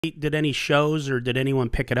Did any shows or did anyone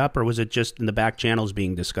pick it up, or was it just in the back channels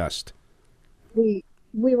being discussed? We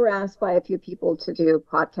were asked by a few people to do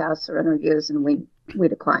podcasts or interviews, and we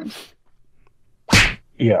declined.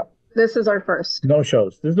 Yeah. This is our first. No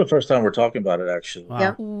shows. This is the first time we're talking about it, actually. Wow.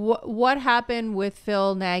 Yeah. What happened with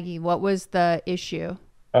Phil Nagy? What was the issue?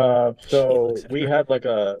 So we had like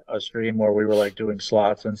a stream where we were like doing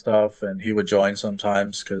slots and stuff, and he would join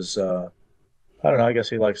sometimes because I don't know, I guess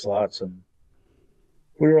he likes slots, and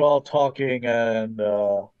we were all talking, and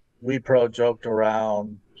Weepro joked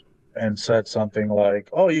around and said something like,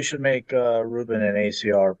 "Oh, you should make Ruben an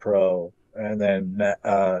ACR pro," and then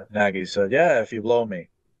Nagy said, "Yeah, if you blow me,"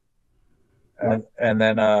 and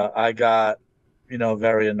then I got,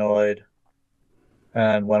 very annoyed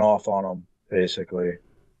and went off on him basically.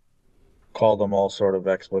 Called them all sort of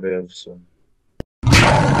expletives. And